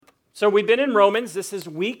So we've been in Romans. This is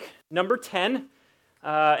week number 10.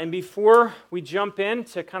 And before we jump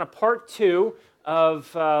into kind of part two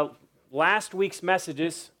of last week's message,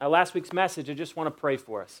 I just want to pray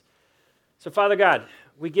for us. So Father God,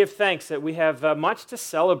 we give thanks that we have much to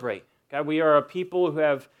celebrate. God, we are a people who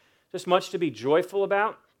have just much to be joyful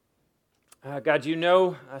about. God, you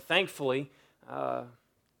know, thankfully,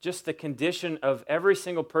 just the condition of every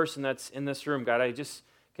single person that's in this room. God, I just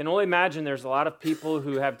can only imagine there's a lot of people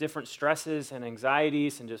who have different stresses and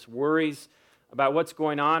anxieties and just worries about what's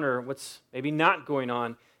going on or what's maybe not going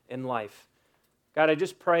on in life. God, I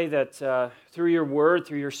just pray that through your word,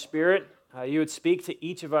 through your spirit, you would speak to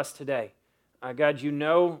each of us today. God, you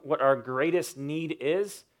know what our greatest need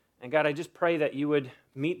is. And God, I just pray that you would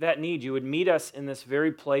meet that need. You would meet us in this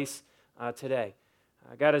very place today.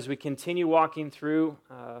 God, as we continue walking through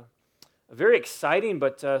a very exciting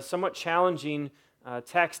but somewhat challenging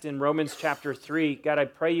text in Romans chapter 3, God, I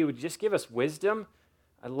pray you would just give us wisdom.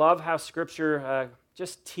 I love how Scripture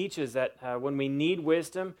just teaches that when we need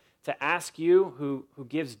wisdom, to ask you who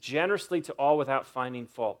gives generously to all without finding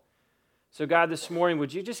fault. So God, this morning,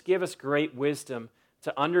 would you just give us great wisdom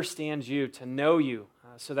to understand you, to know you,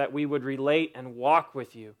 so that we would relate and walk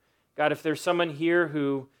with you. God, if there's someone here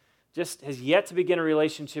who just has yet to begin a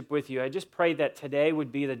relationship with you, I just pray that today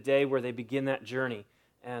would be the day where they begin that journey.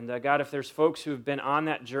 And God, if there's folks who have been on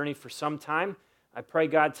that journey for some time, I pray,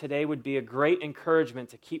 God, today would be a great encouragement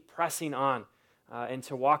to keep pressing on and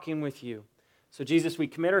to walking with you. So Jesus, we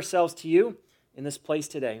commit ourselves to you in this place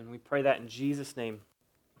today, and we pray that in Jesus' name.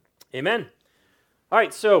 Amen. All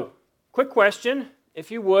right, so quick question.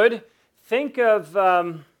 If you would, think of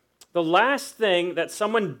the last thing that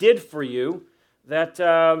someone did for you that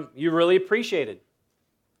you really appreciated.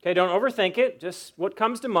 Okay, don't overthink it. Just what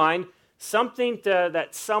comes to mind. Something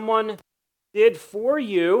that someone did for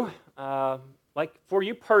you, like for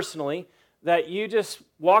you personally, that you just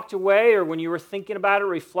walked away, or when you were thinking about it,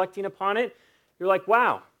 reflecting upon it, you're like,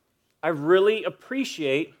 wow, I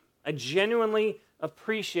genuinely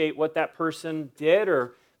appreciate what that person did,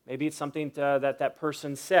 or maybe it's something that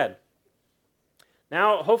person said.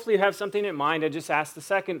 Now, hopefully you have something in mind. I just asked the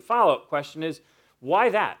second follow-up question is, why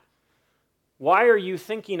that? Why are you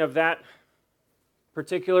thinking of that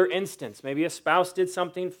particular instance? Maybe a spouse did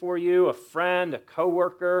something for you, a friend, a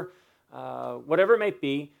coworker, whatever it may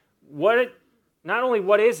be. Not only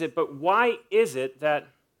what is it, but why is it that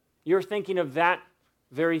you're thinking of that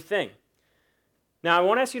very thing? Now, I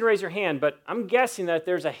won't ask you to raise your hand, but I'm guessing that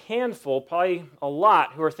there's a handful, probably a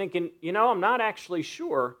lot, who are thinking, I'm not actually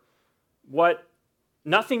sure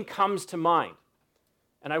nothing comes to mind.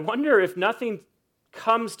 And I wonder if nothing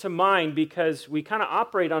comes to mind because we kind of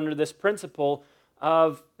operate under this principle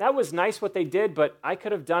of, that was nice what they did, but I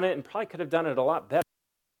could have done it and probably could have done it a lot better.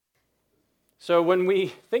 So when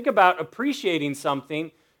we think about appreciating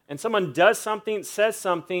something and someone does something, says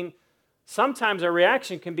something, sometimes our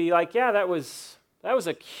reaction can be like, yeah, that was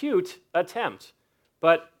a cute attempt,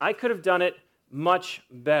 but I could have done it much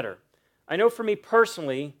better. I know for me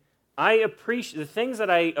personally, the things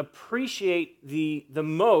that I appreciate the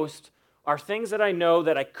most are things that I know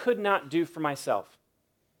that I could not do for myself.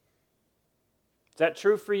 Is that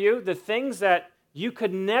true for you? The things that you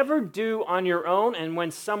could never do on your own, and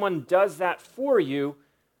when someone does that for you,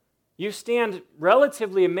 you stand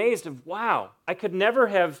relatively amazed of, wow, I could never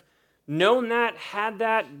have known that, had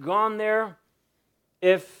that, gone there,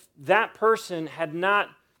 if that person had not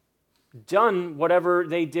done whatever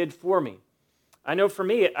they did for me. I know for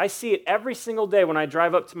me, I see it every single day when I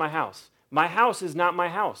drive up to my house. My house is not my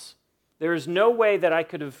house. There is no way that I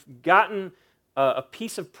could have gotten a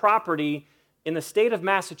piece of property in the state of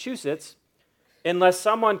Massachusetts unless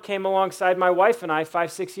someone came alongside my wife and I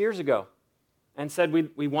 5-6 years ago and said,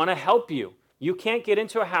 we want to help you. You can't get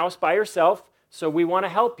into a house by yourself, so we want to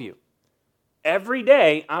help you. Every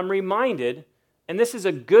day I'm reminded, and this is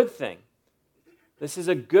a good thing. This is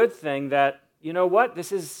a good thing that, you know what,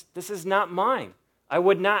 this is not mine. I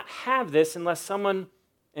would not have this unless someone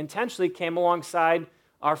intentionally came alongside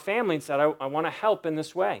our family and said, I want to help in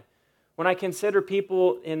this way. When I consider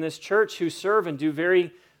people in this church who serve and do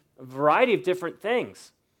a variety of different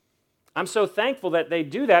things, I'm so thankful that they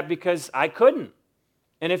do that because I couldn't.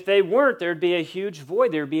 And if they weren't, there'd be a huge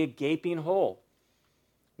void. There'd be a gaping hole.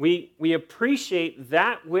 We appreciate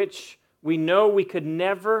that which we know we could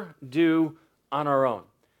never do on our own.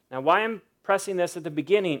 Now, why I'm pressing this at the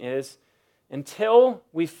beginning is until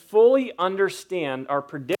we fully understand our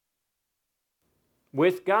prediction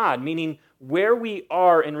with God, meaning where we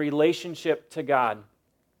are in relationship to God,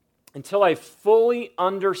 until I fully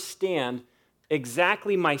understand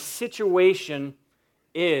exactly my situation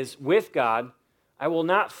is with God, I will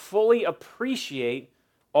not fully appreciate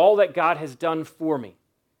all that God has done for me.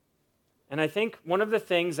 And I think one of the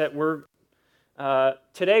things that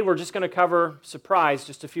today we're just going to cover, surprise,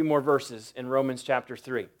 just a few more verses in Romans chapter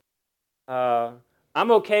 3. I'm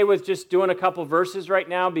okay with just doing a couple verses right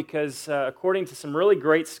now because according to some really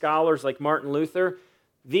great scholars like Martin Luther,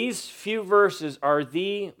 these few verses are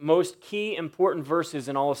the most key important verses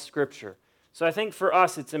in all of Scripture. So I think for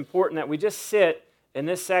us it's important that we just sit in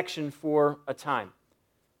this section for a time.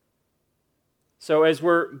 So as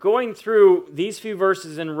we're going through these few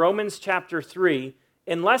verses in Romans chapter 3,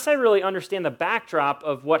 unless I really understand the backdrop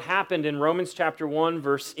of what happened in Romans chapter 1,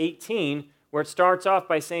 verse 18, where it starts off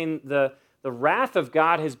by saying the wrath of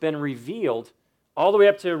God has been revealed, all the way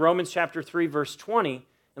up to Romans chapter 3, verse 20,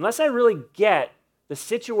 unless I really get the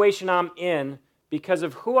situation I'm in because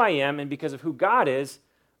of who I am and because of who God is,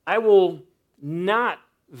 I will not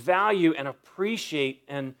value and appreciate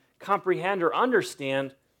and comprehend or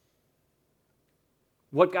understand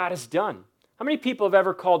what God has done. How many people have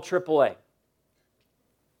ever called AAA?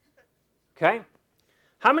 Okay?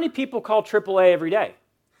 How many people call AAA every day?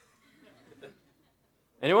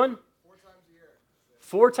 Anyone? 4 times a year.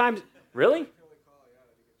 4 times? Really?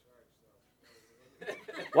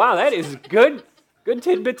 Wow, that is good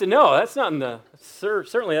tidbit to know. That's not in the,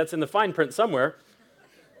 certainly that's in the fine print somewhere.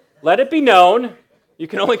 Let it be known, you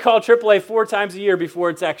can only call AAA 4 times a year before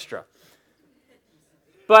it's extra.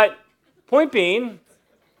 But point being,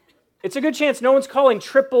 it's a good chance no one's calling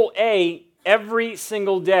AAA every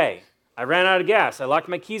single day. I ran out of gas. I locked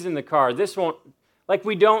my keys in the car. This won't, like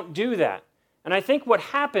we don't do that. And I think what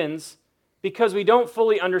happens, because we don't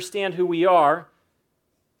fully understand who we are,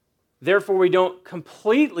 therefore we don't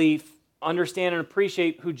completely understand and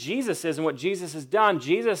appreciate who Jesus is and what Jesus has done,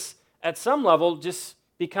 Jesus, at some level, just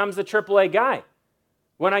becomes the AAA guy.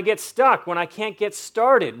 When I get stuck, when I can't get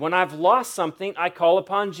started, when I've lost something, I call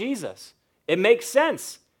upon Jesus. It makes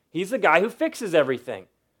sense. He's the guy who fixes everything.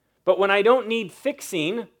 But when I don't need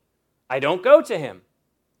fixing, I don't go to him.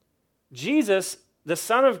 Jesus, the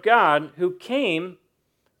Son of God, who came,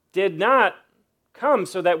 did not come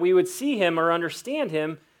so that we would see him or understand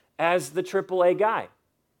him as the AAA guy.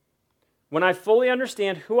 When I fully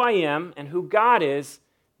understand who I am and who God is,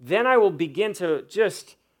 then I will begin to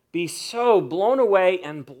just be so blown away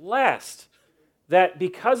and blessed that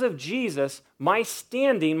because of Jesus, my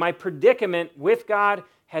standing, my predicament with God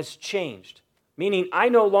has changed. Meaning I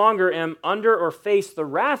no longer am under or face the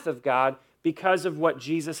wrath of God because of what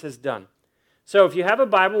Jesus has done. So if you have a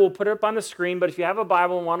Bible, we'll put it up on the screen, but if you have a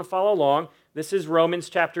Bible and want to follow along, this is Romans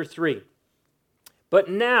chapter 3. But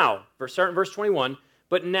now, starting in verse 21,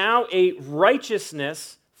 but now a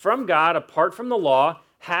righteousness from God apart from the law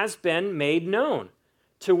has been made known,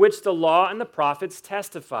 to which the law and the prophets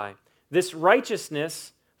testify. This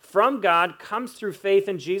righteousness from God comes through faith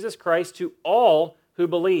in Jesus Christ to all who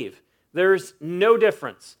believe. There's no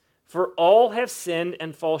difference, for all have sinned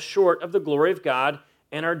and fall short of the glory of God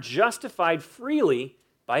and are justified freely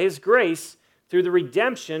by his grace through the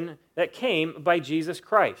redemption that came by Jesus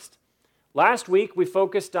Christ. Last week, we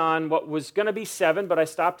focused on what was going to be 7, but I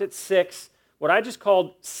stopped at 6, what I just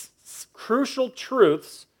called crucial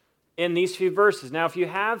truths in these few verses. Now, if you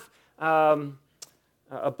have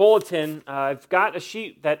a bulletin, I've got a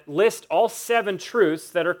sheet that lists all 7 truths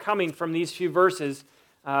that are coming from these few verses.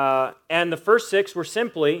 And the first 6 were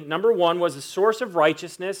simply, number 1 was the source of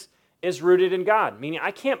righteousness is rooted in God, meaning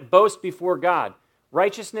I can't boast before God.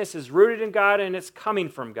 Righteousness is rooted in God and it's coming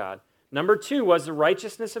from God. Number 2 was the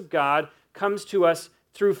righteousness of God comes to us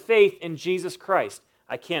through faith in Jesus Christ.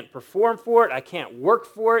 I can't perform for it. I can't work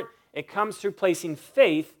for it. It comes through placing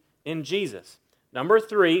faith in Jesus. Number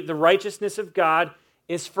 3, the righteousness of God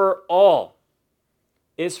is for all.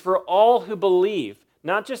 Is for all who believe.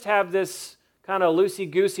 Not just have this kind of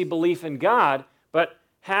loosey-goosey belief in God, but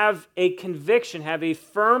have a conviction, have a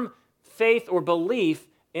firm faith or belief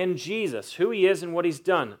in Jesus, who he is and what he's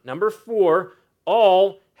done. Number 4,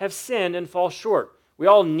 all have sinned and fall short. We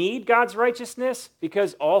all need God's righteousness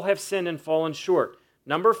because all have sinned and fallen short.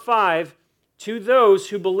 Number 5, to those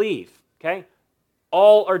who believe, okay?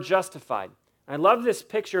 All are justified. I love this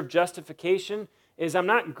picture of justification is I'm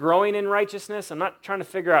not growing in righteousness. I'm not trying to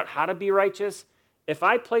figure out how to be righteous. If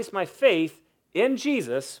I place my faith in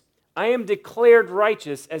Jesus, I am declared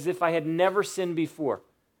righteous as if I had never sinned before.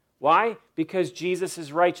 Why? Because Jesus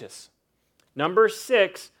is righteous. Number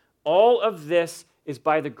 6, all of this is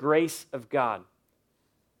by the grace of God.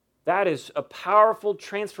 That is a powerful,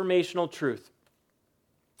 transformational truth.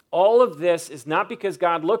 All of this is not because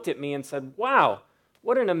God looked at me and said, wow,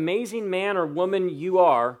 what an amazing man or woman you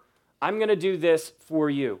are. I'm going to do this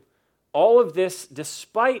for you. all of this,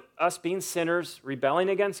 despite us being sinners, rebelling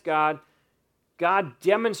against God, God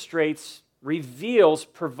demonstrates, reveals,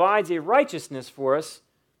 provides a righteousness for us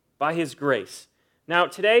by his grace. Now,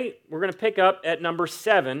 today, we're going to pick up at number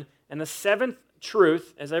 7, and the seventh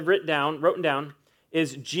truth, as I've written down,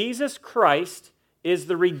 is Jesus Christ is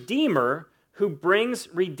the Redeemer who brings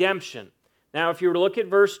redemption. Now, if you were to look at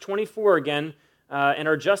verse 24 again, and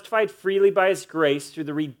are justified freely by his grace through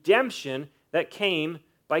the redemption that came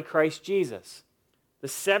by Christ Jesus. The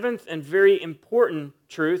seventh and very important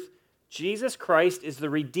truth, Jesus Christ is the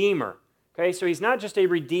Redeemer. Okay, so he's not just a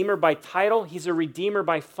Redeemer by title, he's a Redeemer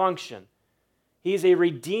by function. He's a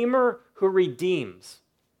Redeemer who redeems.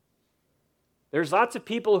 There's lots of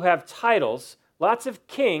people who have titles, lots of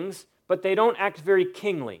kings, but they don't act very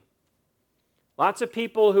kingly. Lots of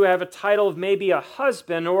people who have a title of maybe a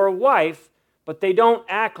husband or a wife, but they don't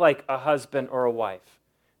act like a husband or a wife.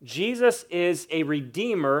 Jesus is a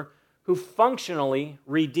Redeemer who functionally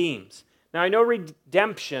redeems. Now, I know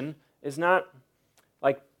redemption is not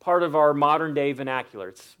like part of our modern day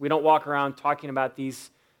vernacular. We don't walk around talking about this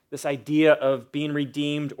idea of being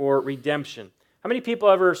redeemed or redemption. How many people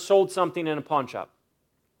ever sold something in a pawn shop?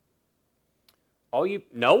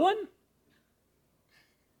 No one?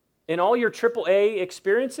 In all your AAA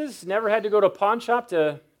experiences, never had to go to a pawn shop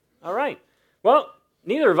to, all right. Well,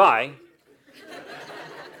 neither have I.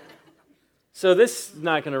 So this is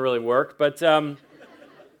not going to really work, but the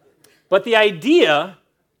idea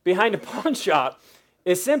behind a pawn shop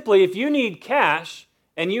is simply if you need cash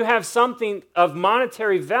and you have something of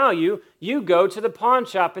monetary value, you go to the pawn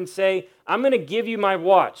shop and say, I'm going to give you my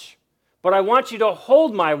watch, but I want you to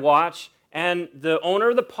hold my watch, and the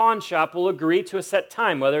owner of the pawn shop will agree to a set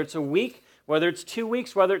time, whether it's a week, whether it's 2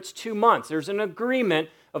 weeks, whether it's 2 months. There's an agreement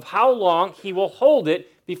of how long he will hold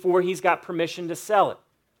it before he's got permission to sell it.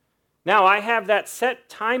 Now, I have that set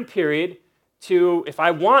time period to, if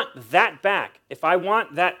I want that back, if I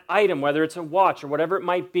want that item, whether it's a watch or whatever it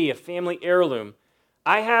might be, a family heirloom,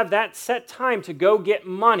 I have that set time to go get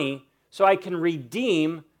money so I can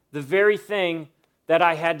redeem the very thing that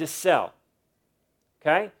I had to sell.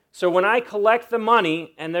 Okay? So when I collect the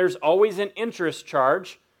money, and there's always an interest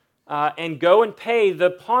charge, and go and pay the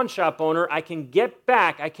pawn shop owner, I can get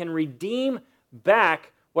back, I can redeem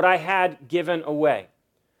back what I had given away.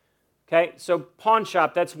 Okay, so pawn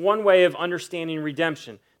shop, that's one way of understanding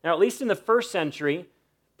redemption. Now, at least in the first century,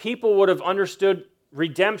 people would have understood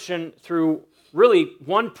redemption through really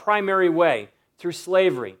one primary way, through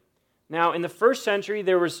slavery. Now, in the first century,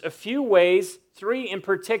 there was a few ways, 3 in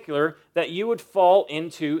particular, that you would fall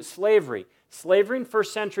into slavery. Slavery in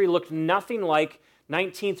first century looked nothing like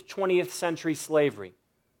 19th, 20th century slavery,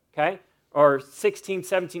 okay? Or 16th,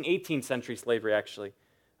 17th, 18th century slavery, actually.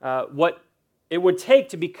 What it would take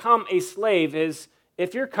to become a slave is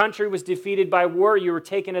if your country was defeated by war, you were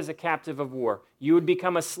taken as a captive of war. You would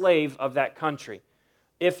become a slave of that country.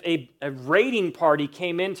 If a raiding party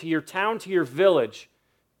came into your town, to your village,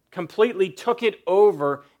 completely took it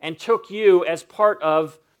over and took you as part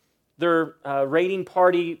of their raiding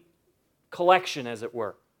party collection, as it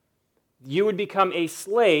were, you would become a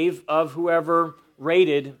slave of whoever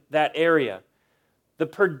raided that area. The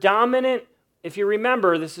predominant, if you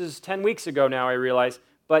remember, this is 10 weeks ago now, I realize,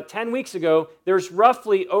 but 10 weeks ago, there's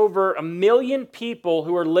roughly over 1 million people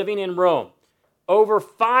who are living in Rome. Over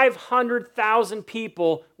 500,000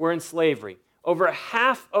 people were in slavery. Over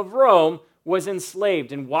half of Rome was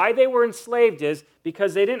enslaved. And why they were enslaved is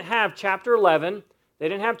because they didn't have chapter 11, they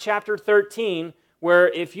didn't have chapter 13, where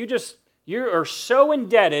if you are so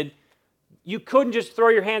indebted, you couldn't just throw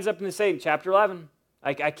your hands up and say, chapter 11,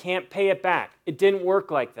 I can't pay it back. It didn't work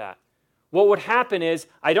like that. What would happen is,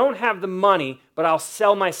 I don't have the money, but I'll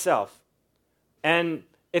sell myself. And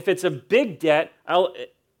if it's a big debt, I'll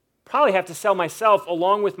probably have to sell myself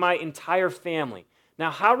along with my entire family. Now,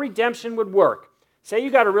 how redemption would work, say you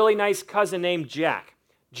got a really nice cousin named Jack.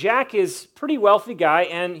 Jack is a pretty wealthy guy,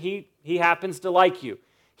 and he happens to like you.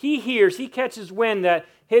 He catches wind that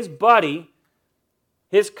his buddy,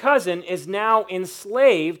 his cousin, is now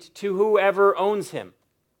enslaved to whoever owns him,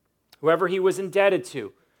 whoever he was indebted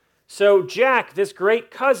to. So Jack, this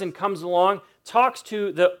great cousin, comes along, talks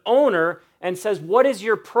to the owner, and says, what is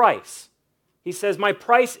your price? He says, my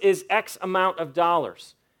price is X amount of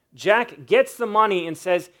dollars. Jack gets the money and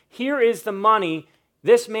says, here is the money.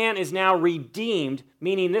 This man is now redeemed,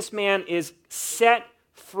 meaning this man is set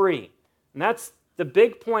free. And that's the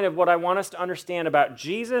big point of what I want us to understand about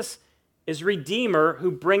Jesus is Redeemer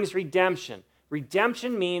who brings redemption.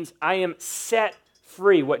 Redemption means I am set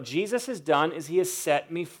free. What Jesus has done is he has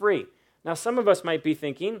set me free. Now, some of us might be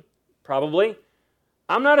thinking, probably,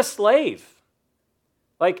 I'm not a slave.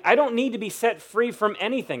 Like, I don't need to be set free from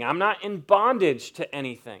anything. I'm not in bondage to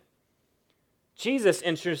anything. Jesus,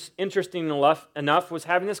 interesting enough, was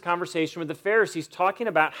having this conversation with the Pharisees, talking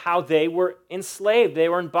about how they were enslaved. They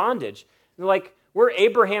were in bondage. They're like, we're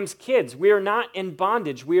Abraham's kids. We are not in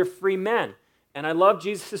bondage. We are free men. And I love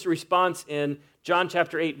Jesus' response in John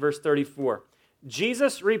chapter 8, verse 34.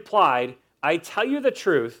 Jesus replied, I tell you the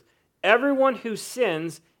truth, everyone who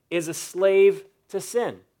sins is a slave to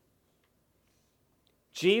sin.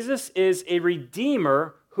 Jesus is a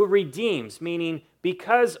redeemer who redeems, meaning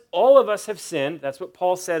because all of us have sinned, that's what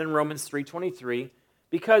Paul said in Romans 3:23,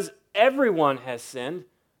 because everyone has sinned,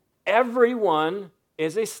 everyone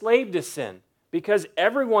is a slave to sin. Because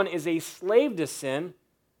everyone is a slave to sin,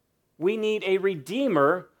 we need a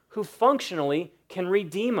redeemer who functionally can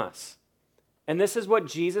redeem us. And this is what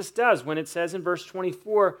Jesus does. When it says in verse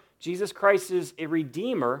 24, Jesus Christ is a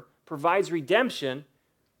redeemer, provides redemption,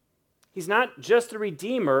 he's not just a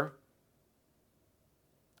redeemer,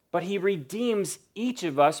 but he redeems each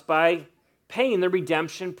of us by paying the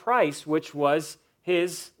redemption price, which was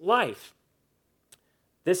his life.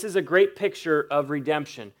 This is a great picture of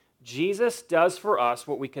redemption. Jesus does for us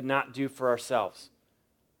what we could not do for ourselves.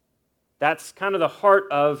 That's kind of the heart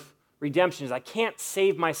of redemption, is I can't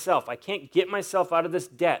save myself. I can't get myself out of this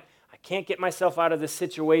debt. I can't get myself out of this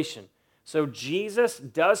situation. So Jesus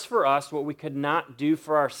does for us what we could not do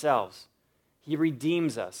for ourselves. He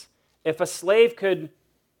redeems us. If a slave could,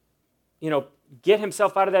 get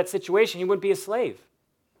himself out of that situation, he wouldn't be a slave.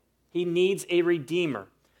 He needs a redeemer.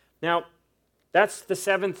 Now, that's the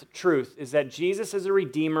seventh truth, is that Jesus is a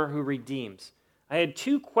redeemer who redeems. I had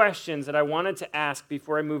two questions that I wanted to ask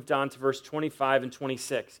before I moved on to verse 25 and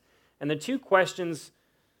 26. And the two questions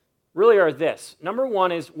really are this. Number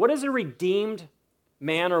one is, what does a redeemed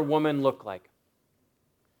man or woman look like?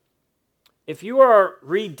 If you are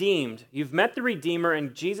redeemed, you've met the Redeemer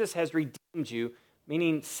and Jesus has redeemed you,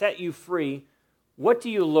 meaning set you free, what do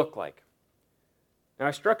you look like? Now,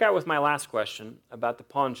 I struck out with my last question about the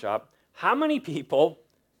pawn shop. How many people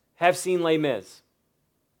have seen Les Mis?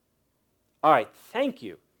 All right, thank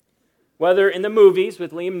you. Whether in the movies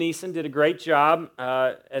with Liam Neeson, did a great job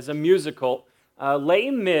as a musical.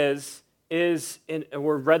 Les Mis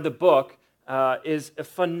or read the book, is a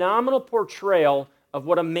phenomenal portrayal of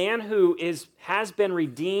what a man who has been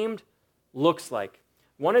redeemed looks like.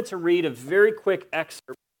 Wanted to read a very quick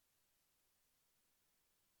excerpt.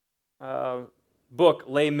 Book,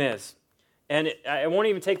 Les Mis. And I won't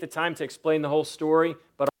even take the time to explain the whole story,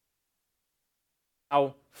 but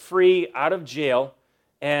how free out of jail,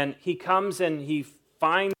 and he comes and he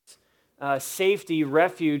finds safety,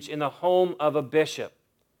 refuge in the home of a bishop.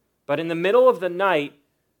 But in the middle of the night,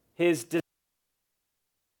 his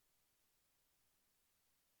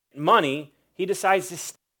money, he decides to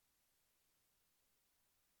stay.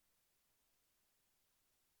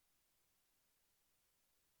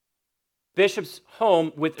 Bishop's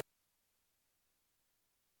home with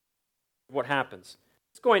what happens.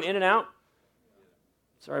 It's going in and out.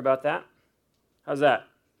 Sorry about that. How's that?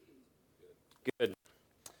 Good.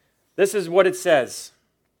 This is what it says.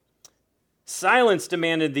 Silence,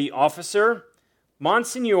 demanded the officer.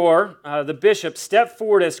 Monsignor, the bishop, stepped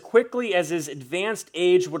forward as quickly as his advanced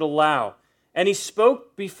age would allow, and he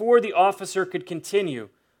spoke before the officer could continue.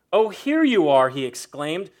 "Oh, here you are," he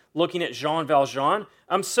exclaimed, looking at Jean Valjean.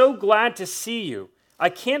 "I'm so glad to see you. I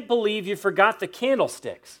can't believe you forgot the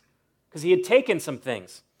candlesticks," because he had taken some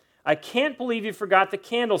things. "I can't believe you forgot the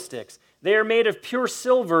candlesticks. They are made of pure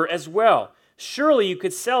silver as well. Surely you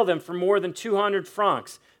could sell them for more than 200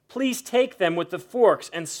 francs. Please take them with the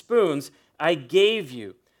forks and spoons I gave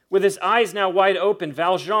you." With his eyes now wide open,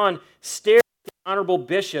 Valjean stared at the honorable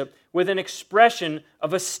bishop with an expression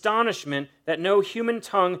of astonishment that no human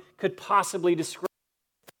tongue could possibly describe.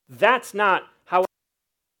 That's not how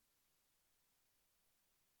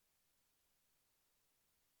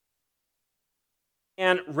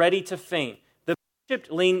and ready to faint. The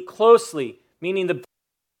bishop leaned closely, meaning the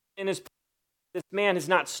in his this man has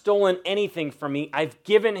not stolen anything from me. I've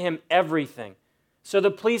given him everything. So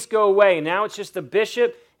the police go away. Now it's just the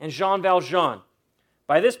bishop and Jean Valjean.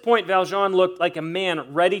 By this point, Valjean looked like a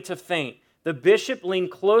man ready to faint. The bishop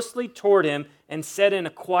leaned closely toward him and said in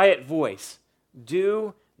a quiet voice,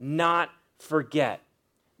 "Do not forget.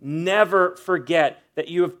 Never forget that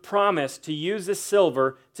you have promised to use this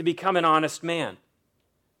silver to become an honest man."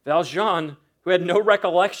 Valjean, who had no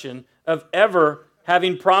recollection of ever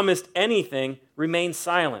having promised anything, remained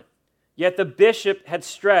silent. Yet the bishop had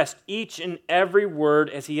stressed each and every word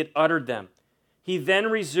as he had uttered them. He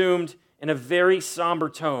then resumed in a very somber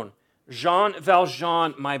tone, "Jean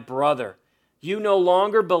Valjean, my brother, You no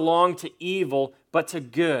longer belong to evil, but to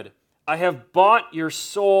good. I have bought your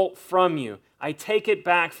soul from you. I take it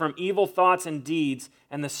back from evil thoughts and deeds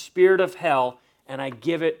and the spirit of hell, and I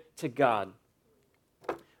give it to God."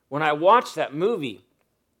 When I watch that movie,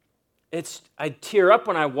 I tear up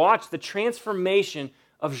when I watch the transformation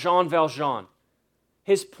of Jean Valjean.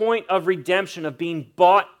 His point of redemption, of being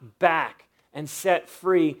bought back and set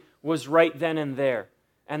free, was right then and there.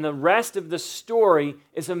 And the rest of the story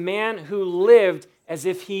is a man who lived as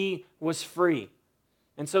if he was free.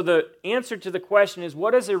 And so the answer to the question is,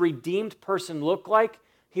 what does a redeemed person look like?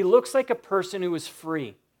 He looks like a person who is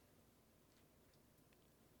free.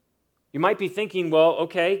 You might be thinking, well,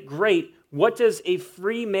 okay, great. What does a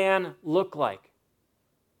free man look like?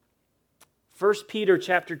 1 Peter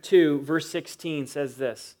chapter 2, verse 16 says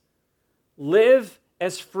this: "Live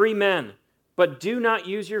as free men, but do not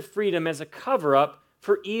use your freedom as a cover-up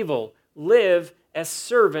for evil. Live as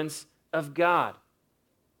servants of God."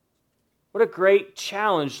 What a great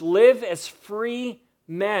challenge. Live as free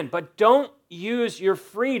men, but don't use your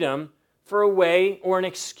freedom for a way or an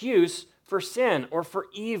excuse for sin or for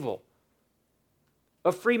evil.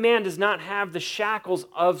 A free man does not have the shackles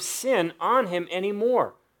of sin on him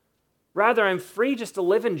anymore. Rather, I'm free just to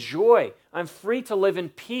live in joy. I'm free to live in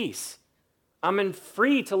peace. I'm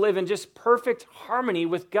free to live in just perfect harmony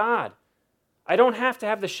with God. I don't have to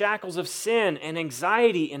have the shackles of sin and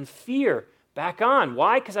anxiety and fear back on.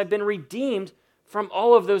 Why? Because I've been redeemed from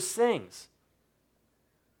all of those things.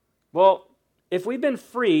 Well, if we've been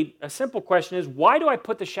freed, a simple question is, why do I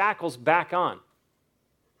put the shackles back on?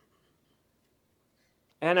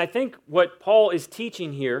 And I think what Paul is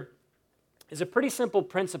teaching here is a pretty simple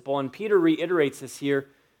principle, and Peter reiterates this here.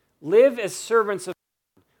 Live as servants of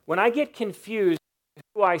God. When I get confused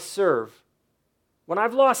who I serve, when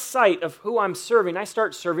I've lost sight of who I'm serving, I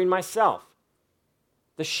start serving myself.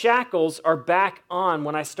 The shackles are back on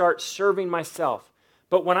when I start serving myself.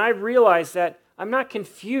 But when I realize that I'm not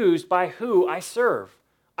confused by who I serve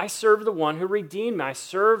the one who redeemed me. I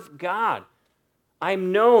serve God.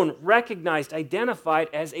 I'm known, recognized, identified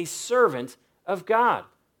as a servant of God.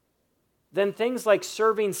 Then things like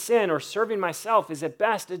serving sin or serving myself is at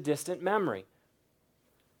best a distant memory.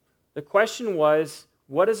 The question was,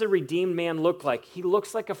 what does a redeemed man look like? He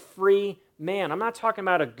looks like a free man. I'm not talking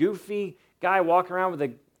about a goofy guy walking around with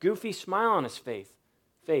a goofy smile on his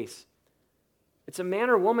face. It's a man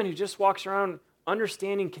or woman who just walks around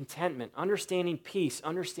understanding contentment, understanding peace,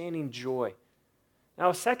 understanding joy. Now,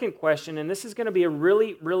 a second question, and this is going to be a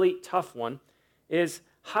really, really tough one, is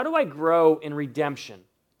how do I grow in redemption?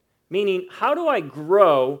 Meaning, how do I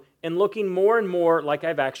grow in looking more and more like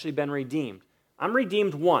I've actually been redeemed? I'm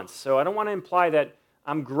redeemed once, so I don't want to imply that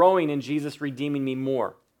I'm growing in Jesus redeeming me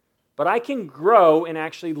more. But I can grow in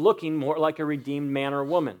actually looking more like a redeemed man or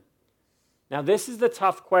woman. Now, this is the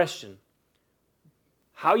tough question.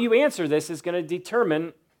 How you answer this is going to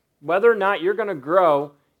determine whether or not you're going to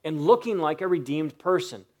grow in looking like a redeemed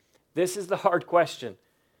person. This is the hard question.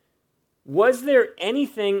 Was there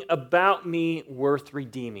anything about me worth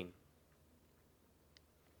redeeming?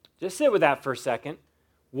 Just sit with that for a second.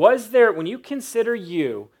 When you consider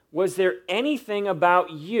you, was there anything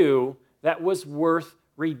about you that was worth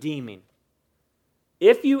redeeming?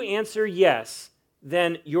 If you answer yes,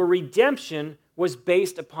 then your redemption was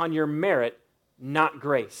based upon your merit, not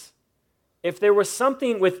grace. If there was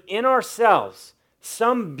something within ourselves,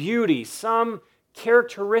 some beauty, some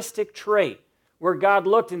characteristic trait, where God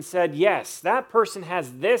looked and said, yes, that person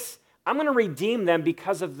has this, I'm going to redeem them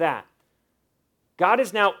because of that. God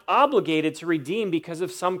is now obligated to redeem because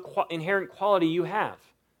of some inherent quality you have.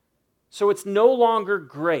 So it's no longer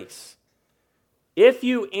grace. If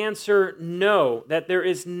you answer no, that there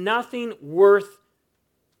is nothing worth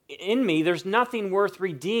in me, there's nothing worth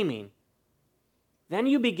redeeming, then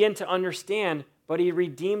you begin to understand, but he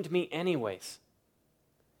redeemed me anyways.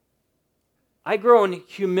 I grow in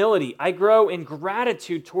humility. I grow in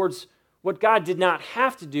gratitude towards what God did not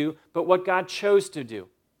have to do, but what God chose to do.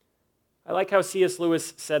 I like how C.S.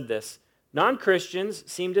 Lewis said this. Non-Christians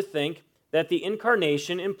seem to think that the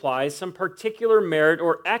incarnation implies some particular merit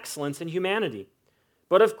or excellence in humanity.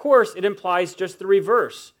 But of course, it implies just the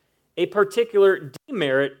reverse, a particular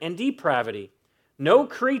demerit and depravity. No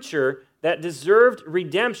creature that deserved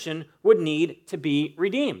redemption would need to be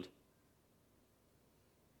redeemed. Does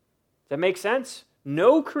that make sense?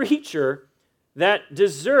 No creature that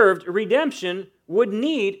deserved redemption would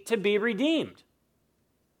need to be redeemed.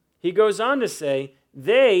 He goes on to say,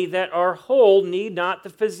 they that are whole need not the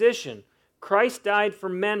physician. Christ died for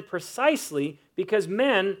men precisely because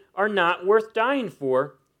men are not worth dying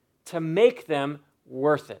for, to make them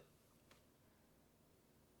worth it.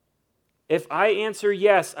 If I answer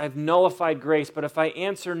yes, I've nullified grace. But if I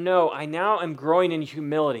answer no, I now am growing in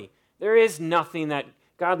humility. There is nothing that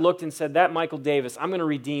God looked and said, that Michael Davis, I'm going to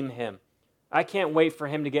redeem him. I can't wait for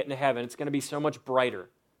him to get into heaven. It's going to be so much brighter.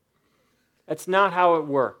 That's not how it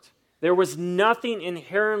worked. There was nothing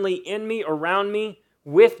inherently in me, around me,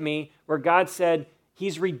 with me, where God said,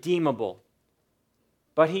 he's redeemable.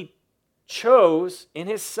 But he chose in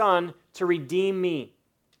his Son to redeem me.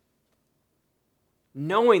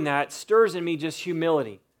 Knowing that stirs in me just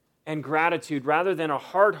humility and gratitude rather than a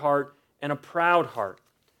hard heart and a proud heart.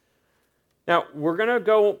 Now, we're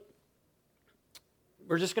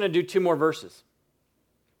just going to do 2 more verses.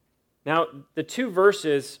 Now, the 2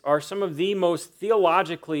 verses are some of the most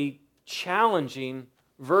theologically challenging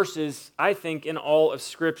verses, I think, in all of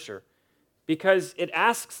Scripture, because it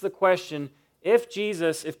asks the question, if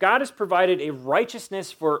God has provided a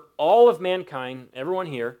righteousness for all of mankind, everyone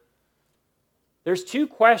here, there's 2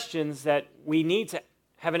 questions that we need to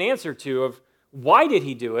have an answer to of why did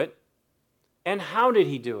he do it and how did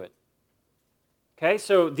he do it? Okay,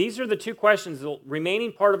 so these are the 2 questions, the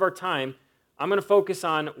remaining part of our time. I'm going to focus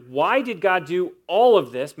on why did God do all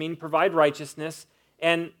of this, meaning provide righteousness,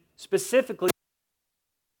 and specifically,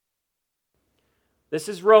 this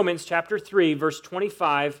is Romans chapter 3, verse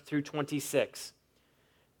 25 through 26.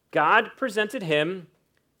 God presented him,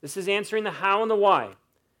 this is answering the how and the why.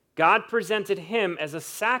 God presented him as a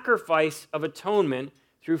sacrifice of atonement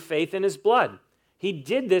through faith in his blood. He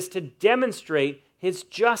did this to demonstrate his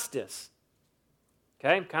justice.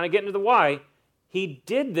 Okay, I'm kind of getting to the why. He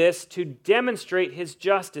did this to demonstrate his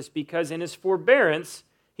justice because in his forbearance,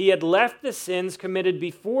 he had left the sins committed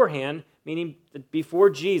beforehand, meaning before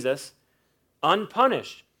Jesus,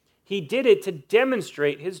 unpunished. He did it to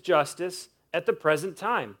demonstrate his justice at the present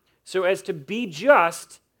time, so as to be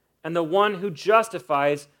just and the one who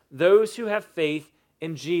justifies those who have faith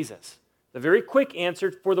in Jesus. The very quick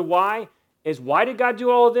answer for the why is, why did God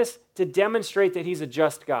do all of this? To demonstrate that he's a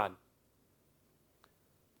just God.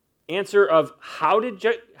 Answer of how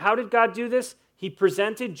did God do this? He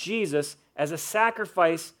presented Jesus as a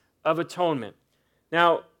sacrifice of atonement.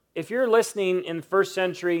 Now, if you're listening in the first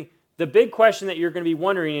century, the big question that you're going to be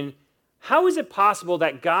wondering, how is it possible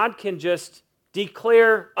that God can just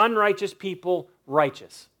declare unrighteous people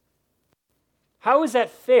righteous? How is that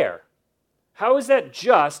fair? How is that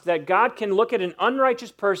just that God can look at an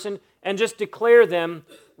unrighteous person and just declare them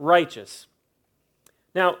righteous?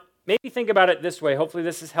 Now, maybe think about it this way. Hopefully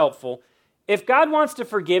this is helpful. If God wants to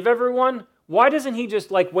forgive everyone, why doesn't he just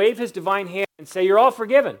wave his divine hand and say, you're all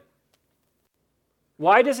forgiven?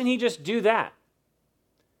 Why doesn't he just do that?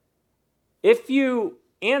 If you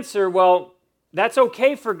answer, well, that's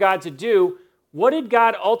okay for God to do, what did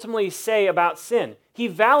God ultimately say about sin? He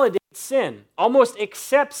validates sin, almost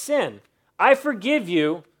accepts sin. I forgive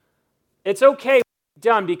you. It's okay what you've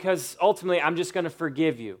done because ultimately I'm just going to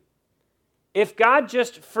forgive you. If God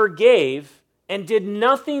just forgave and did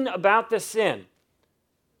nothing about the sin,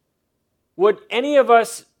 would any of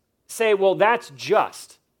us say, well, that's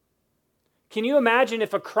just? Can you imagine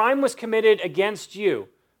if a crime was committed against you?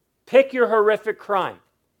 Pick your horrific crime.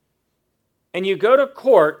 And you go to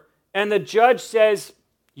court and the judge says,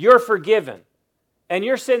 you're forgiven. And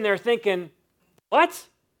you're sitting there thinking, what?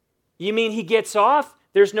 You mean he gets off?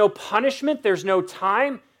 There's no punishment, there's no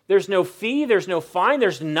time, there's no fee, there's no fine,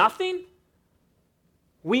 there's nothing?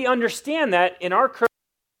 We understand that in our current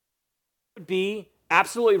would be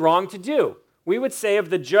absolutely wrong to do. We would say of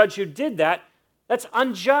the judge who did that, that's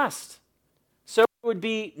unjust. So it would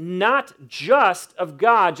be not just of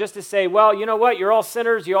God just to say, well, you know what, you're all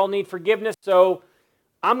sinners, you all need forgiveness, so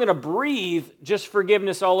I'm going to breathe just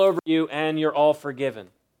forgiveness all over you and you're all forgiven.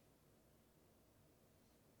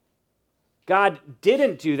 God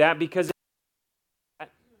didn't do that because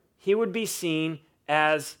he would be seen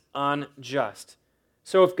as unjust.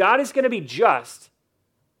 So if God is going to be just,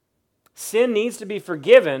 sin needs to be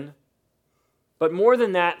forgiven, but more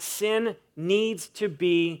than that, sin needs to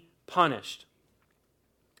be punished.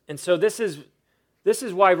 And so this is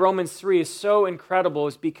why Romans 3 is so incredible,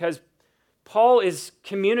 is because Paul is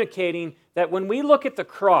communicating that when we look at the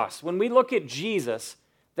cross, when we look at Jesus,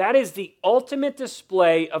 that is the ultimate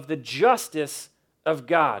display of the justice of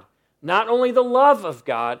God. Not only the love of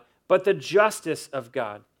God, but the justice of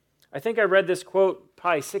God. I think I read this quote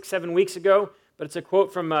probably 6-7 weeks ago, but it's a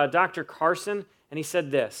quote from Dr. Carson, and he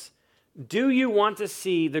said this: "Do you want to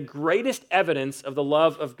see the greatest evidence of the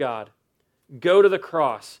love of God? Go to the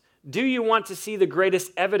cross. Do you want to see the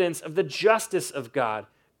greatest evidence of the justice of God?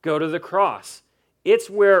 Go to the cross. It's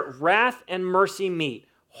where wrath and mercy meet.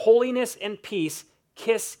 Holiness and peace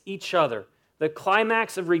kiss each other. The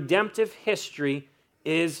climax of redemptive history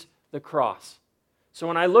is the cross. So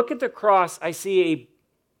when I look at the cross, I see an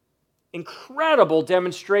incredible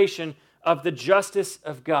demonstration of the justice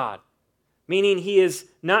of God, meaning he is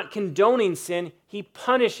not condoning sin, he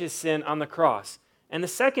punishes sin on the cross. And the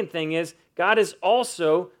second thing is, God is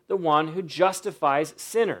also the one who justifies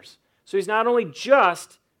sinners. So he's not only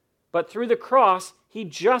just, but through the cross, he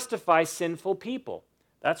justifies sinful people.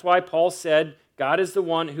 That's why Paul said, God is the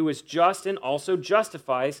one who is just and also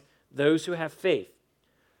justifies those who have faith.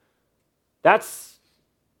 That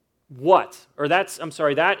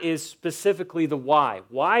is specifically the why.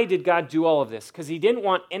 Why did God do all of this? Because he didn't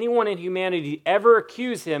want anyone in humanity to ever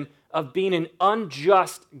accuse him of being an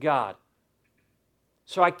unjust God.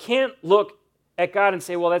 So I can't look at God and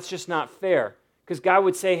say, well, that's just not fair. Because God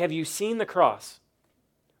would say, have you seen the cross?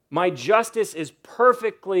 My justice is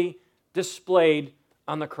perfectly displayed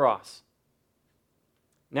on the cross.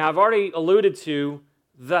 Now, I've already alluded to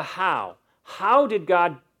the how. How did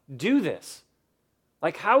God do this?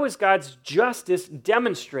 Like, how is God's justice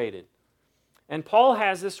demonstrated? And Paul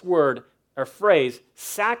has this word or phrase,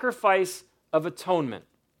 sacrifice of atonement.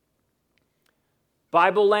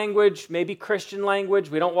 Bible language, maybe Christian language.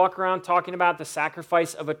 We don't walk around talking about the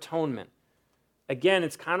sacrifice of atonement. Again,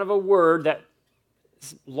 it's kind of a word that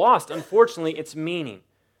is lost, unfortunately, its meaning.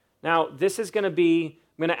 Now, this is going to be,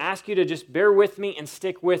 I'm going to ask you to just bear with me and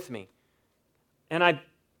stick with me. And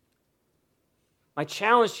my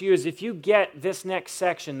challenge to you is if you get this next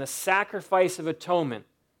section, the sacrifice of atonement,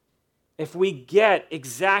 if we get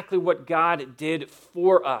exactly what God did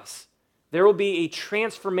for us, there will be a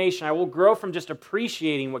transformation. I will grow from just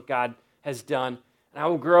appreciating what God has done, and I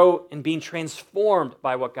will grow in being transformed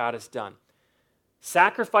by what God has done.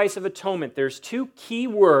 Sacrifice of atonement. There's two key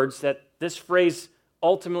words that this phrase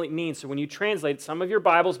ultimately means. So when you translate it, some of your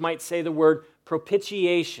Bibles might say the word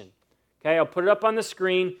propitiation. Okay, I'll put it up on the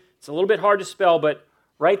screen. It's a little bit hard to spell, but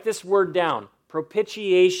write this word down,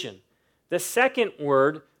 propitiation. The second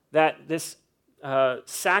word that this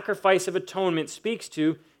sacrifice of atonement speaks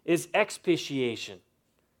to is expiation.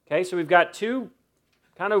 Okay, so we've got two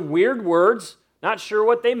kind of weird words, not sure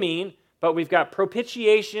what they mean, but we've got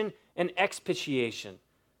propitiation and expiation.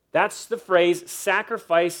 That's the phrase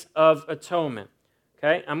sacrifice of atonement.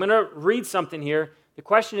 Okay, I'm going to read something here. The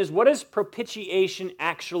question is, what does propitiation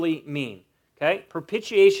actually mean? Okay,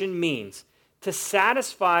 propitiation means to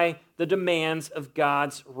satisfy the demands of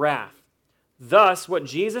God's wrath. Thus, what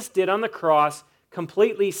Jesus did on the cross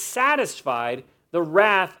completely satisfied the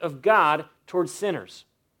wrath of God towards sinners.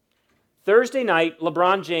 Thursday night,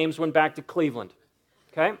 LeBron James went back to Cleveland.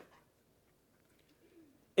 Okay?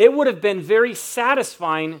 It would have been very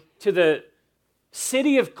satisfying to the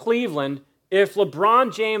city of Cleveland if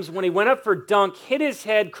LeBron James, when he went up for dunk, hit his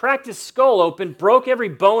head, cracked his skull open, broke every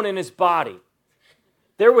bone in his body.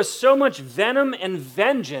 There was so much venom and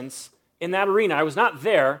vengeance in that arena. I was not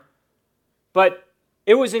there, but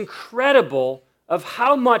it was incredible of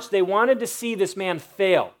how much they wanted to see this man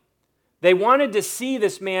fail. They wanted to see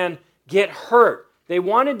this man get hurt. They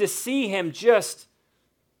wanted to see him just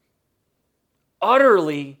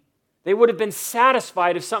utterly, they would have been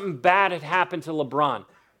satisfied if something bad had happened to LeBron. I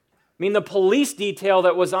mean, the police detail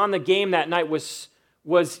that was on the game that night was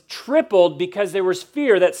tripled because there was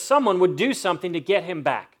fear that someone would do something to get him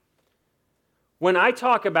back. When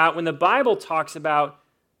the Bible talks about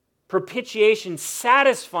propitiation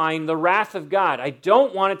satisfying the wrath of God, I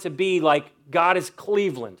don't want it to be like God is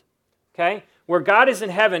Cleveland, okay? Where God is in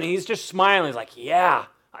heaven and he's just smiling. He's like, yeah,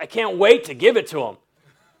 I can't wait to give it to him.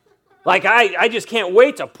 Like, I just can't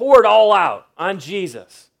wait to pour it all out on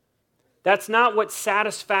Jesus. That's not what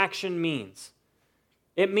satisfaction means.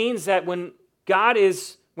 It means that when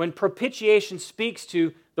propitiation speaks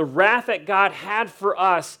to the wrath that God had for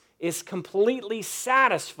us is completely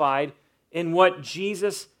satisfied in what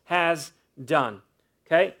Jesus has done.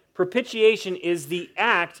 Okay? Propitiation is the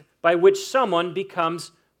act by which someone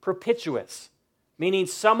becomes propitious, meaning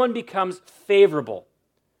someone becomes favorable.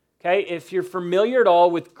 Okay? If you're familiar at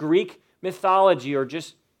all with Greek mythology or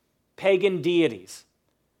just pagan deities,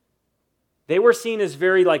 they were seen as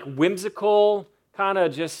very whimsical, kind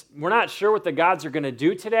of just, we're not sure what the gods are going to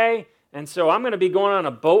do today, and so I'm going to be going on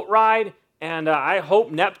a boat ride, and I hope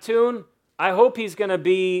he's going to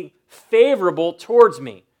be favorable towards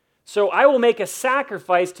me. So I will make a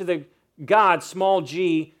sacrifice to the god, small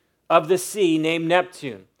g, of the sea named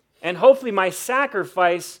Neptune. And hopefully my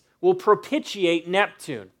sacrifice will propitiate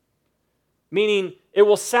Neptune, meaning it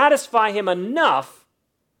will satisfy him enough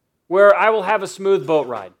where I will have a smooth boat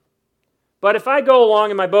ride. But if I go along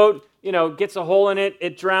and my boat, gets a hole in it,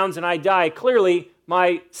 it drowns and I die, clearly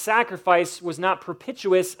my sacrifice was not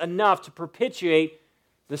propitious enough to propitiate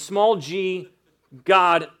the small g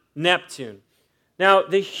god Neptune. Now,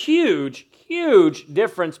 the huge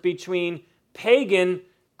difference between pagan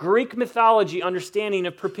Greek mythology understanding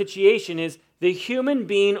of propitiation is the human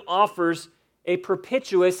being offers a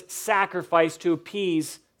propitious sacrifice to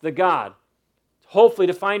appease the god, hopefully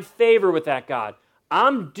to find favor with that god.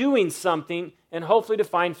 I'm doing something and hopefully to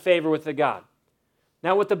find favor with the god.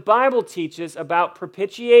 Now, what the Bible teaches about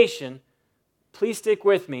propitiation, please stick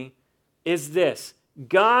with me, is this.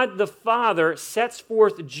 God the Father sets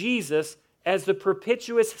forth Jesus as the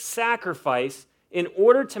propitious sacrifice in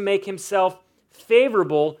order to make himself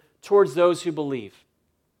favorable towards those who believe.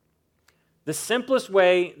 The simplest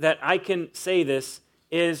way that I can say this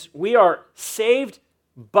is we are saved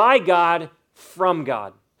by God from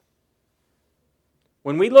God.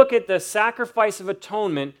 When we look at the sacrifice of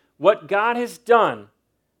atonement, what God has done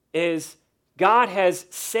is God has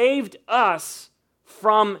saved us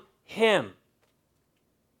from him.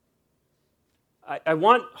 I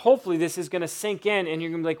want, hopefully this is going to sink in and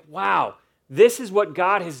you're going to be like, wow, this is what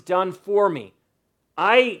God has done for me.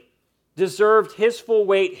 I deserved his full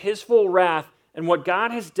weight, his full wrath, and what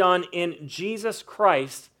God has done in Jesus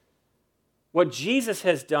Christ, what Jesus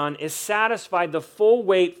has done is satisfied the full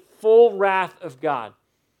weight, full wrath of God.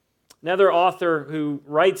 Another author who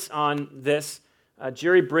writes on this,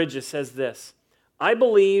 Jerry Bridges, says this: I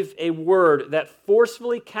believe a word that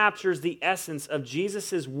forcefully captures the essence of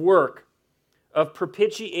Jesus' work of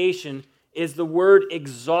propitiation is the word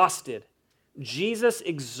exhausted. Jesus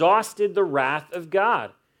exhausted the wrath of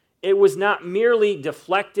God. It was not merely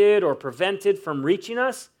deflected or prevented from reaching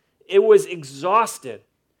us, it was exhausted.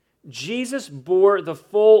 Jesus bore the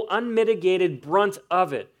full, unmitigated brunt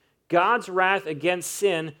of it. God's wrath against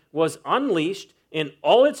sin was unleashed in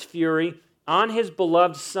all its fury on his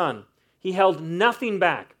beloved Son. He held nothing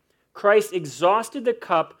back. Christ exhausted the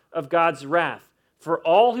cup of God's wrath. For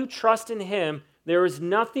all who trust in him, there is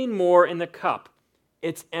nothing more in the cup.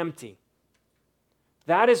 It's empty.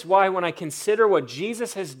 That is why when I consider what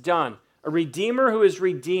Jesus has done, a Redeemer who is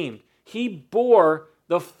redeemed, he bore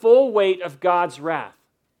the full weight of God's wrath.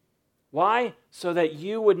 Why? So that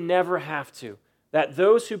you would never have to. That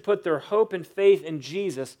those who put their hope and faith in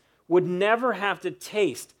Jesus would never have to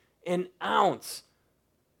taste an ounce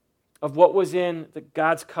of what was in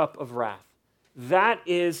God's cup of wrath. That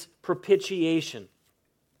is propitiation.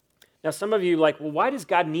 Now, some of you are like, well, why does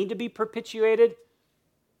God need to be propitiated?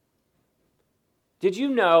 Did you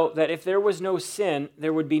know that if there was no sin,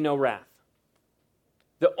 there would be no wrath?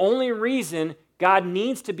 The only reason God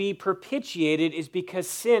needs to be propitiated is because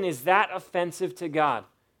sin is that offensive to God.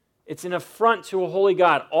 It's an affront to a holy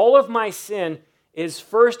God. All of my sin is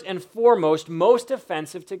first and foremost most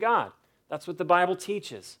offensive to God. That's what the Bible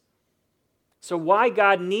teaches. So why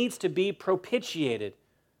God needs to be propitiated?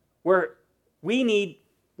 We're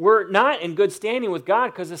not in good standing with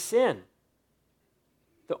God because of sin.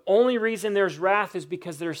 The only reason there's wrath is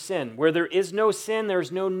because there's sin. Where there is no sin,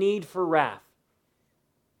 there's no need for wrath.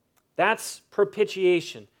 That's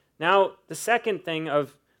propitiation. Now, the second thing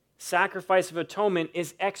of sacrifice of atonement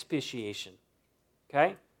is expiation.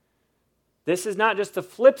 Okay? This is not just the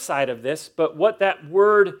flip side of this, but what that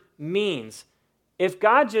word means. If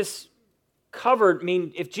God just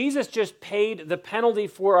if Jesus just paid the penalty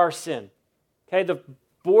for our sin, okay,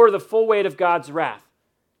 bore the full weight of God's wrath,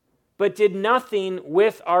 but did nothing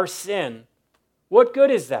with our sin, what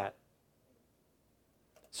good is that?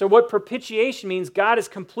 So what propitiation means, God is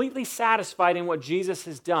completely satisfied in what Jesus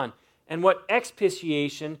has done. And what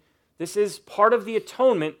expiation, this is part of the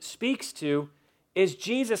atonement, speaks to, is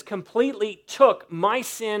Jesus completely took my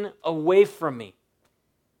sin away from me.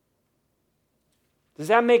 Does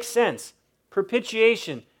that make sense?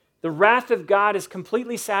 Propitiation, the wrath of God is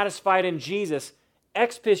completely satisfied in Jesus.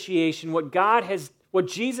 Expiation, what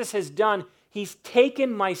Jesus has done, he's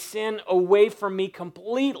taken my sin away from me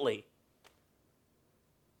completely.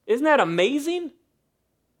 Isn't that amazing?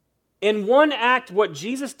 In one act, what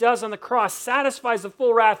Jesus does on the cross satisfies the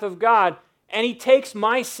full wrath of God, and he takes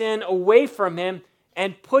my sin away from him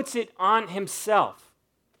and puts it on himself.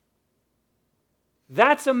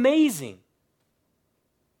 That's amazing.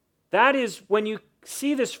 That is, when you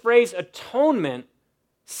see this phrase atonement,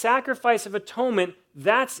 sacrifice of atonement,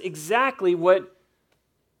 that's exactly what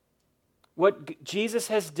Jesus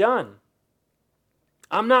has done.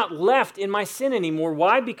 I'm not left in my sin anymore.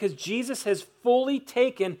 Why? Because Jesus has fully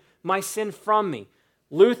taken my sin from me.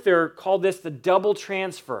 Luther called this the double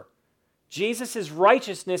transfer. Jesus'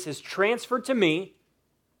 righteousness is transferred to me,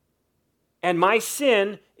 and my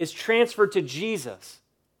sin is transferred to Jesus.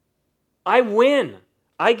 I win.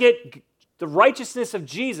 I get the righteousness of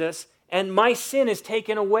Jesus, and my sin is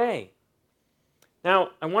taken away. Now,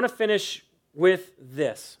 I want to finish with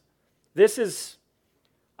this.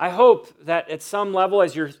 I hope that at some level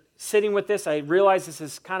as you're sitting with this, I realize this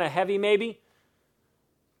is kind of heavy maybe.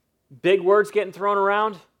 Big words getting thrown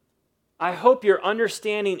around. I hope your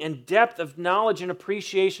understanding and depth of knowledge and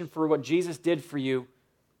appreciation for what Jesus did for you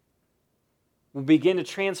will begin to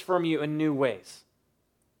transform you in new ways.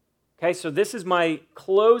 Okay, so this is my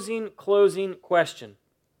closing question.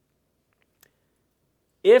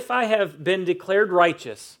 If I have been declared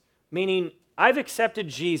righteous, meaning I've accepted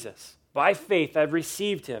Jesus by faith, I've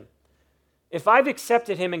received him. If I've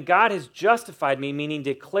accepted him and God has justified me, meaning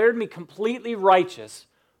declared me completely righteous,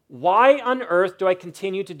 why on earth do I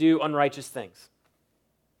continue to do unrighteous things?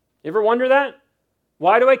 You ever wonder that?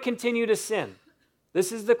 Why do I continue to sin?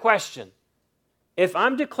 This is the question. If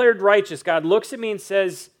I'm declared righteous, God looks at me and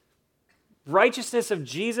says, righteousness of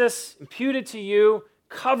Jesus imputed to you,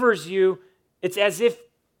 covers you. It's as if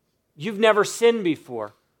you've never sinned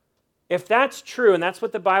before. If that's true, and that's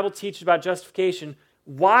what the Bible teaches about justification,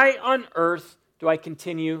 why on earth do I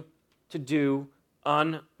continue to do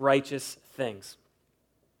unrighteous things?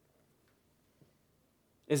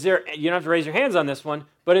 You don't have to raise your hands on this one,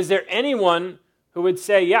 but is there anyone who would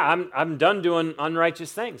say, yeah, I'm done doing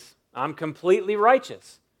unrighteous things. I'm completely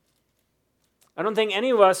righteous. I don't think any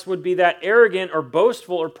of us would be that arrogant or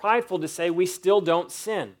boastful or prideful to say we still don't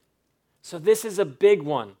sin. So this is a big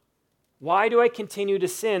one. Why do I continue to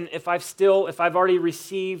sin if I've already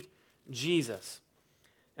received Jesus?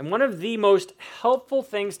 And one of the most helpful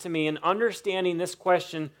things to me in understanding this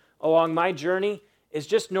question along my journey is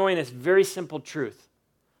just knowing this very simple truth.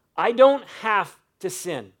 I don't have to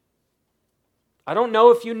sin. I don't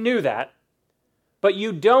know if you knew that, but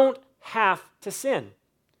you don't have to sin.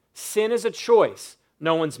 Sin is a choice.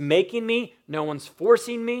 No one's making me. No one's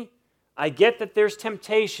forcing me. I get that there's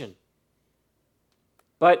temptation.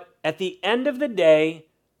 But at the end of the day,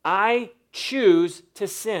 I choose to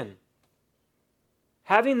sin.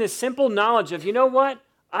 Having this simple knowledge of, you know what?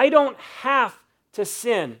 I don't have to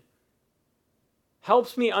sin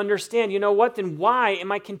helps me understand, you know what? Then why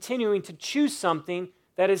am I continuing to choose something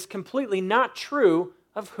that is completely not true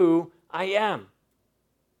of who I am?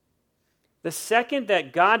 The second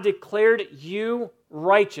that God declared you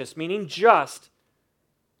righteous, meaning just,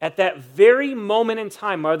 at that very moment in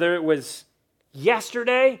time, whether it was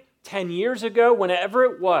yesterday, 10 years ago, whenever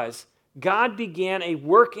it was, God began a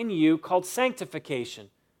work in you called sanctification.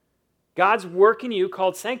 God's work in you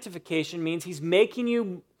called sanctification means he's making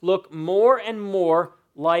you look more and more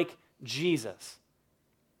like Jesus.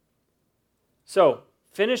 So,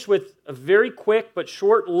 finish with a very quick but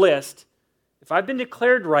short list. If I've been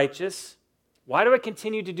declared righteous, why do I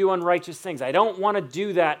continue to do unrighteous things? I don't want to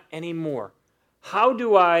do that anymore. How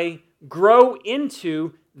do I grow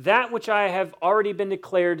into that which I have already been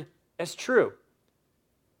declared as true?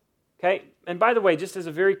 Okay, and by the way, just as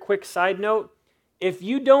a very quick side note, if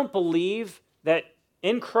you don't believe that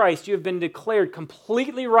in Christ you have been declared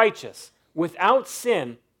completely righteous without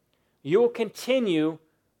sin, you will continue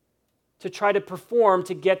to try to perform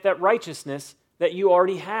to get that righteousness that you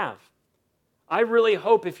already have. I really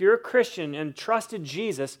hope if you're a Christian and trusted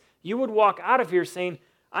Jesus, you would walk out of here saying,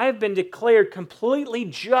 I have been declared completely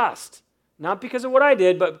just, not because of what I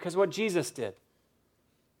did, but because of what Jesus did.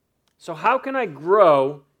 So how can I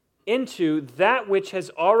grow into that which has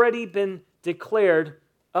already been declared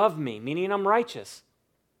of me, meaning I'm righteous?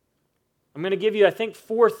 I'm going to give you, I think,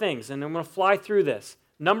 4 things, and I'm going to fly through this.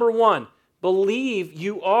 Number 1, believe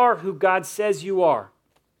you are who God says you are.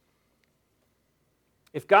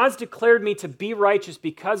 If God's declared me to be righteous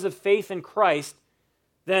because of faith in Christ,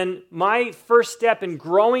 then my first step in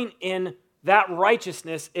growing in that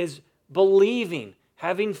righteousness is believing,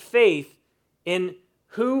 having faith in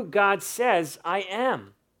who God says I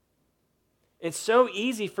am. It's so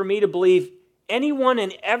easy for me to believe anyone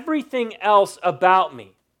and everything else about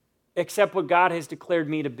me except what God has declared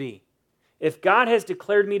me to be. If God has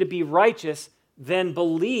declared me to be righteous, then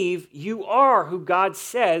believe you are who God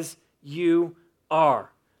says you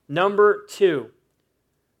are. Number 2.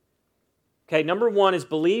 Okay, number 1 is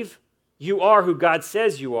believe you are who God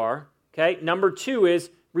says you are. Okay, number 2 is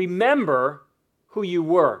remember who you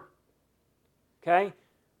were. Okay,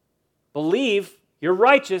 believe you're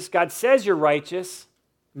righteous. God says you're righteous.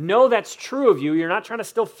 Know that's true of you. You're not trying to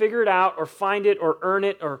still figure it out or find it or earn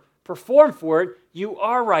it or perform for it. You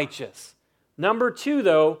are righteous. Number 2,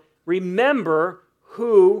 though, remember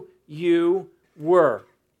who you were.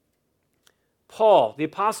 Paul, the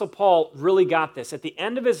Apostle Paul, really got this. At the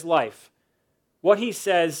end of his life, what he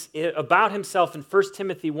says about himself in 1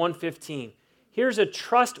 Timothy 1:15, here's a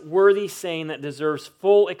trustworthy saying that deserves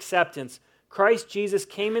full acceptance. Christ Jesus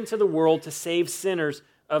came into the world to save sinners,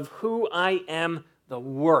 of who I am the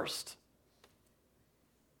worst.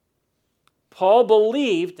 Paul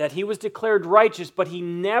believed that he was declared righteous, but he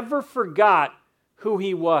never forgot who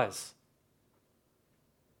he was.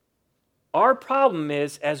 Our problem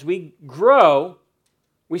is, as we grow,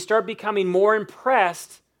 we start becoming more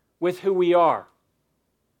impressed with who we are.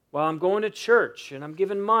 Well, I'm going to church, and I'm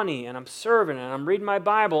giving money, and I'm serving, and I'm reading my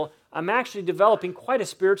Bible. I'm actually developing quite a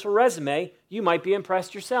spiritual resume. You might be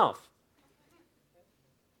impressed yourself.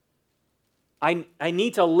 I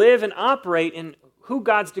need to live and operate in who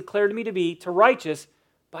God's declared me to be, to righteous,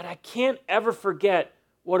 but I can't ever forget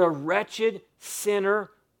what a wretched,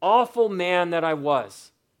 sinner, awful man that I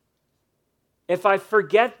was. If I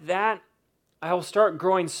forget that, I will start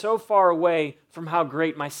growing so far away from how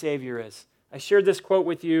great my Savior is. I shared this quote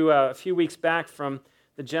with you a few weeks back from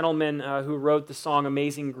the gentleman who wrote the song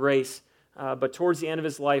Amazing Grace. But towards the end of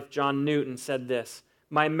his life, John Newton said this: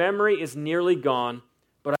 "My memory is nearly gone,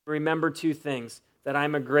 but I remember two things, that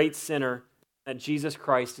I'm a great sinner, that Jesus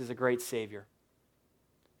Christ is a great Savior."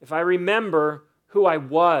 If I remember who I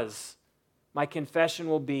was, my confession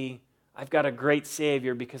will be, I've got a great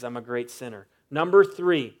Savior because I'm a great sinner. Number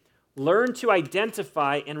 3, learn to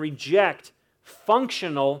identify and reject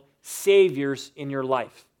functional saviors in your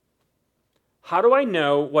life. How do I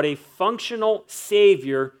know what a functional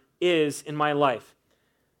savior is in my life?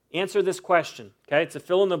 Answer this question, okay? It's a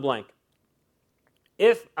fill in the blank.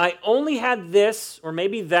 If I only had this, or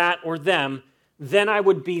maybe that, or them, then I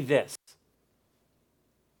would be this.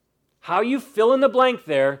 How you fill in the blank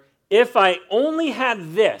there, if I only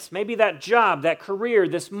had this, maybe that job, that career,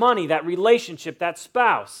 this money, that relationship, that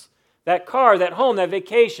spouse, that car, that home, that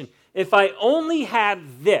vacation, if I only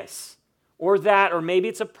had this, or that, or maybe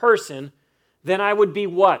it's a person, then I would be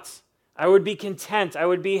what? I would be content. I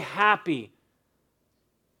would be happy.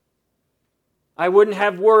 I wouldn't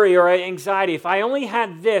have worry or anxiety. If I only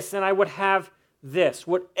had this, then I would have this.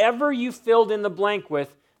 Whatever you filled in the blank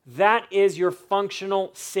with, that is your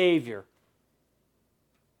functional Savior.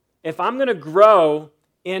 If I'm going to grow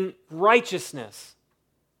in righteousness,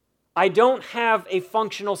 I don't have a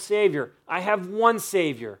functional Savior. I have one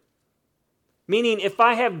Savior. Meaning, if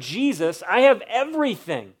I have Jesus, I have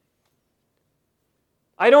everything.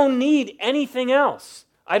 I don't need anything else.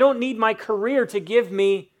 I don't need my career to give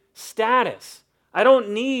me status. I don't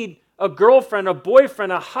need a girlfriend, a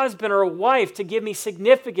boyfriend, a husband, or a wife to give me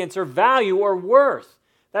significance or value or worth.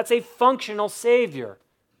 That's a functional Savior.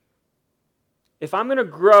 If I'm going to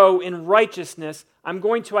grow in righteousness, I'm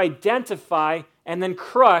going to identify and then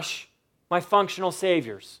crush my functional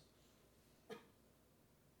saviors.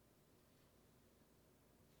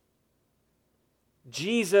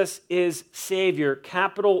 Jesus is Savior,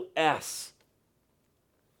 capital S.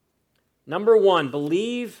 Number 1,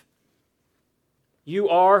 believe you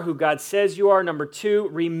are who God says you are. Number 2,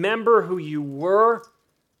 remember who you were.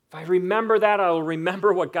 If I remember that, I will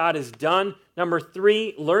remember what God has done. Number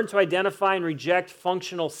 3, learn to identify and reject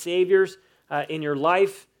functional saviors in your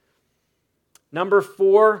life. Number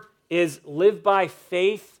 4 is live by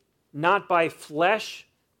faith, not by flesh.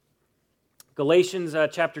 Galatians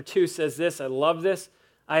chapter 2 says this, I love this.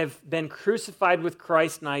 I have been crucified with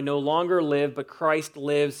Christ, and I no longer live, but Christ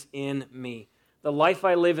lives in me. The life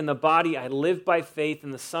I live in the body, I live by faith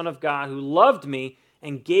in the Son of God who loved me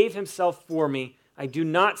and gave himself for me. I do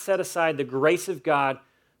not set aside the grace of God,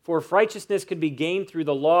 for if righteousness could be gained through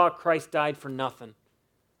the law, Christ died for nothing.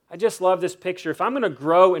 I just love this picture. If I'm going to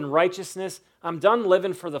grow in righteousness, I'm done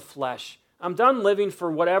living for the flesh. I'm done living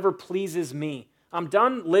for whatever pleases me. I'm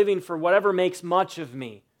done living for whatever makes much of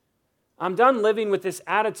me. I'm done living with this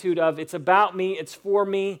attitude of it's about me, it's for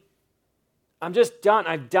me. I'm just done.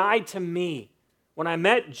 I've died to me. When I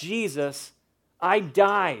met Jesus, I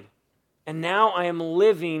died. And now I am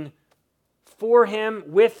living for him,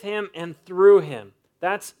 with him, and through him.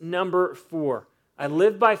 That's number 4. I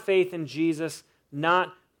live by faith in Jesus,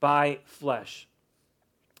 not by flesh.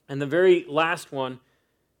 And the very last one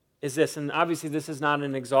is this, and obviously this is not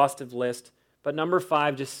an exhaustive list, but number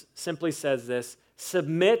 5 just simply says this: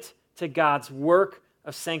 submit to God's work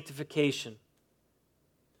of sanctification.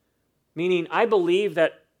 Meaning, I believe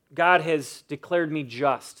that God has declared me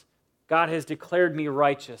just. God has declared me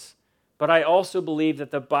righteous. But I also believe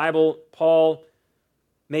that the Bible, Paul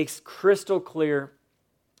makes crystal clear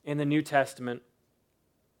in the New Testament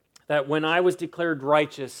that when I was declared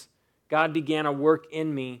righteous, God began a work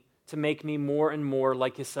in me to make me more and more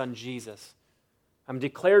like his Son Jesus. I'm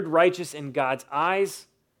declared righteous in God's eyes,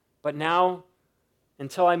 but now,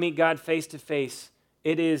 until I meet God face to face,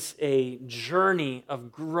 it is a journey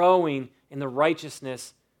of growing in the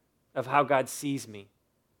righteousness of how God sees me.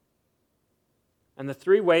 And the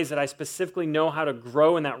 3 ways that I specifically know how to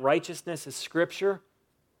grow in that righteousness is Scripture.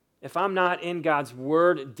 If I'm not in God's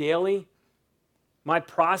Word daily, My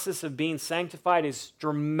process of being sanctified is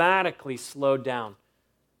dramatically slowed down.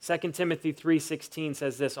 2 Timothy 3:16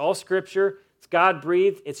 says this, all Scripture, it's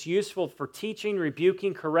God-breathed, it's useful for teaching,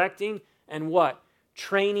 rebuking, correcting, and what?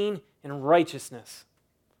 Training in righteousness.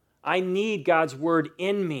 I need God's word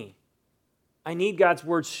in me. I need God's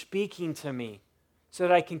word speaking to me so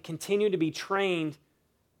that I can continue to be trained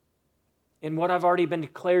in what I've already been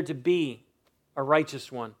declared to be, a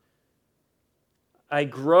righteous one. I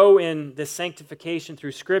grow in this sanctification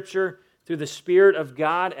through Scripture, through the Spirit of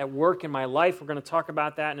God at work in my life. We're going to talk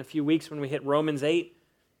about that in a few weeks when we hit Romans 8.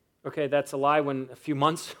 Okay, that's a lie, a few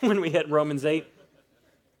months when we hit Romans 8.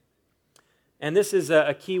 And this is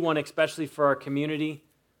a key one, especially for our community.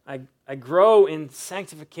 I grow in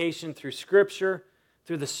sanctification through Scripture,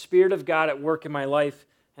 through the Spirit of God at work in my life,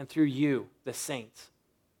 and through you, the saints.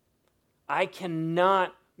 I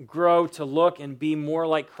cannot grow to look and be more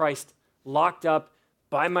like Christ, locked up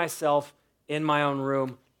by myself in my own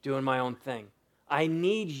room, doing my own thing. I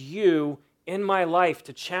need you in my life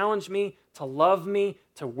to challenge me, to love me,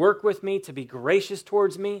 to work with me, to be gracious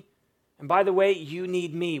towards me. And by the way, you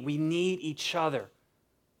need me. We need each other.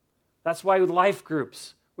 That's why with life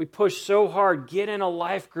groups, we push so hard. Get in a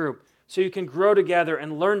life group so you can grow together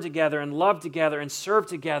and learn together and love together and serve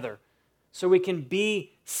together so we can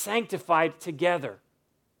be sanctified together.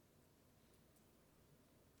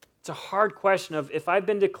 It's a hard question of, if I've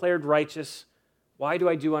been declared righteous, why do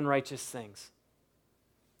I do unrighteous things?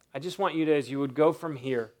 I just want you to, as you would go from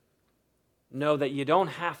here, know that you don't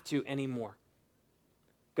have to anymore.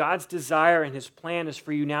 God's desire and His plan is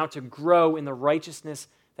for you now to grow in the righteousness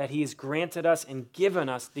that He has granted us and given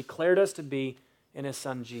us, declared us to be in His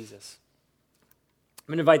Son, Jesus.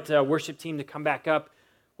 I'm going to invite the worship team to come back up.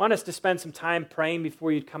 I want us to spend some time praying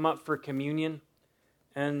before you come up for communion.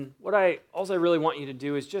 And all I really want you to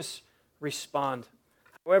do is just respond.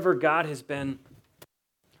 However God has been,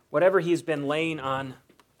 whatever He's been laying on,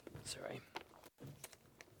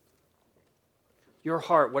 your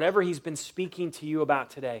heart, whatever He's been speaking to you about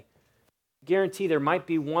today, I guarantee there might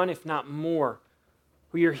be one, if not more,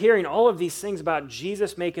 where you're hearing all of these things about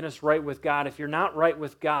Jesus making us right with God. If you're not right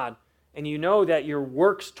with God, and you know that your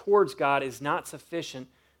works towards God is not sufficient,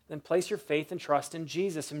 then place your faith and trust in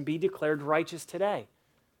Jesus and be declared righteous today.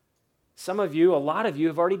 Some of you, a lot of you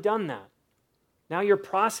have already done that. Now your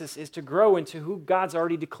process is to grow into who God's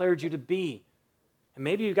already declared you to be. And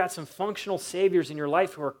maybe you've got some functional saviors in your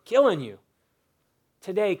life who are killing you.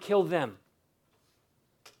 Today, kill them.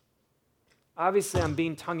 Obviously, I'm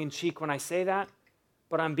being tongue-in-cheek when I say that,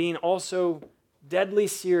 but I'm being also deadly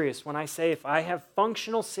serious when I say if I have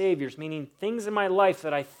functional saviors, meaning things in my life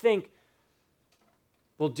that I think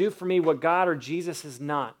will do for me what God or Jesus has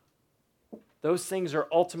not, those things are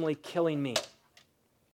ultimately killing me.